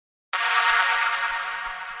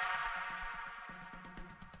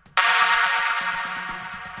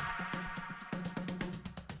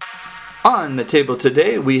On the table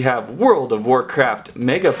today we have World of Warcraft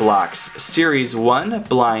MegaBloks Series 1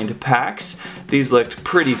 blind packs. These looked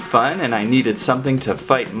pretty fun and I needed something to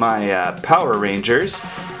fight my Power Rangers,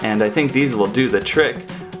 and I think these will do the trick.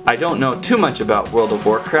 I don't know too much about World of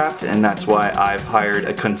Warcraft, and that's why I've hired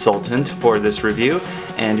a consultant for this review,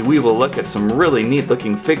 and we will look at some really neat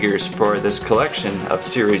looking figures for this collection of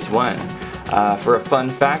Series 1. For a fun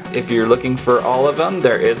fact, if you're looking for all of them,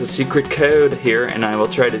 there is a secret code here, and I will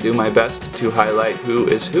try to do my best to highlight who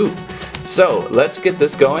is who. So let's get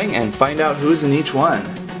this going and find out who's in each one.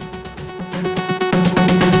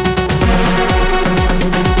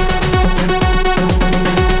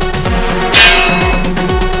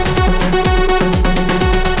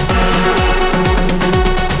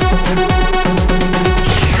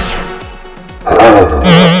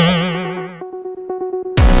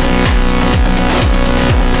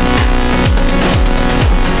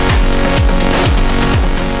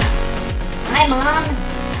 Hi, Mom.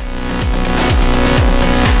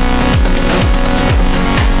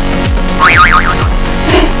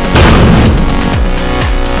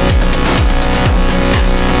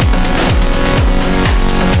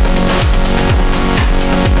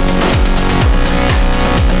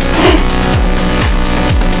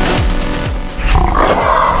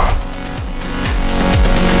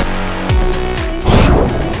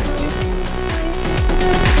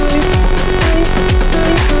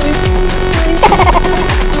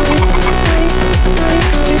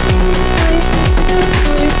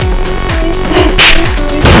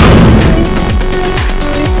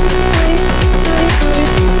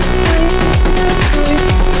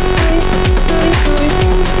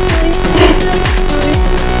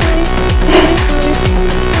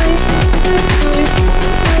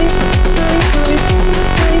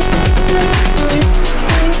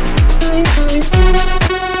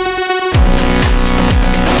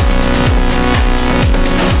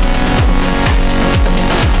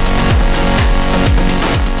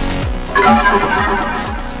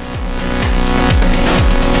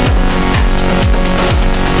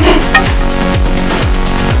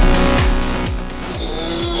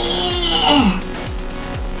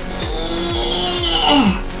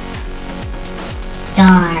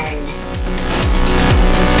 Darn.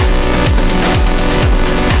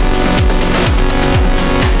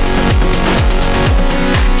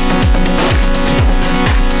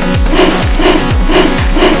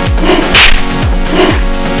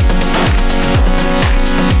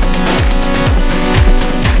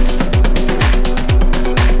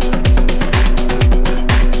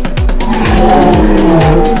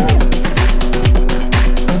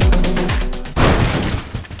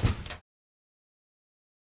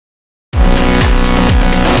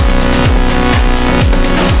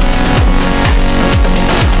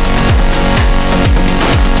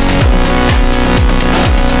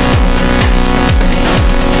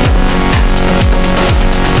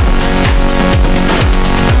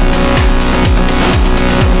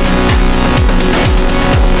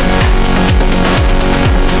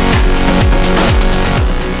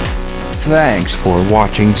 Thanks for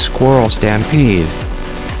watching Squirrel Stampede.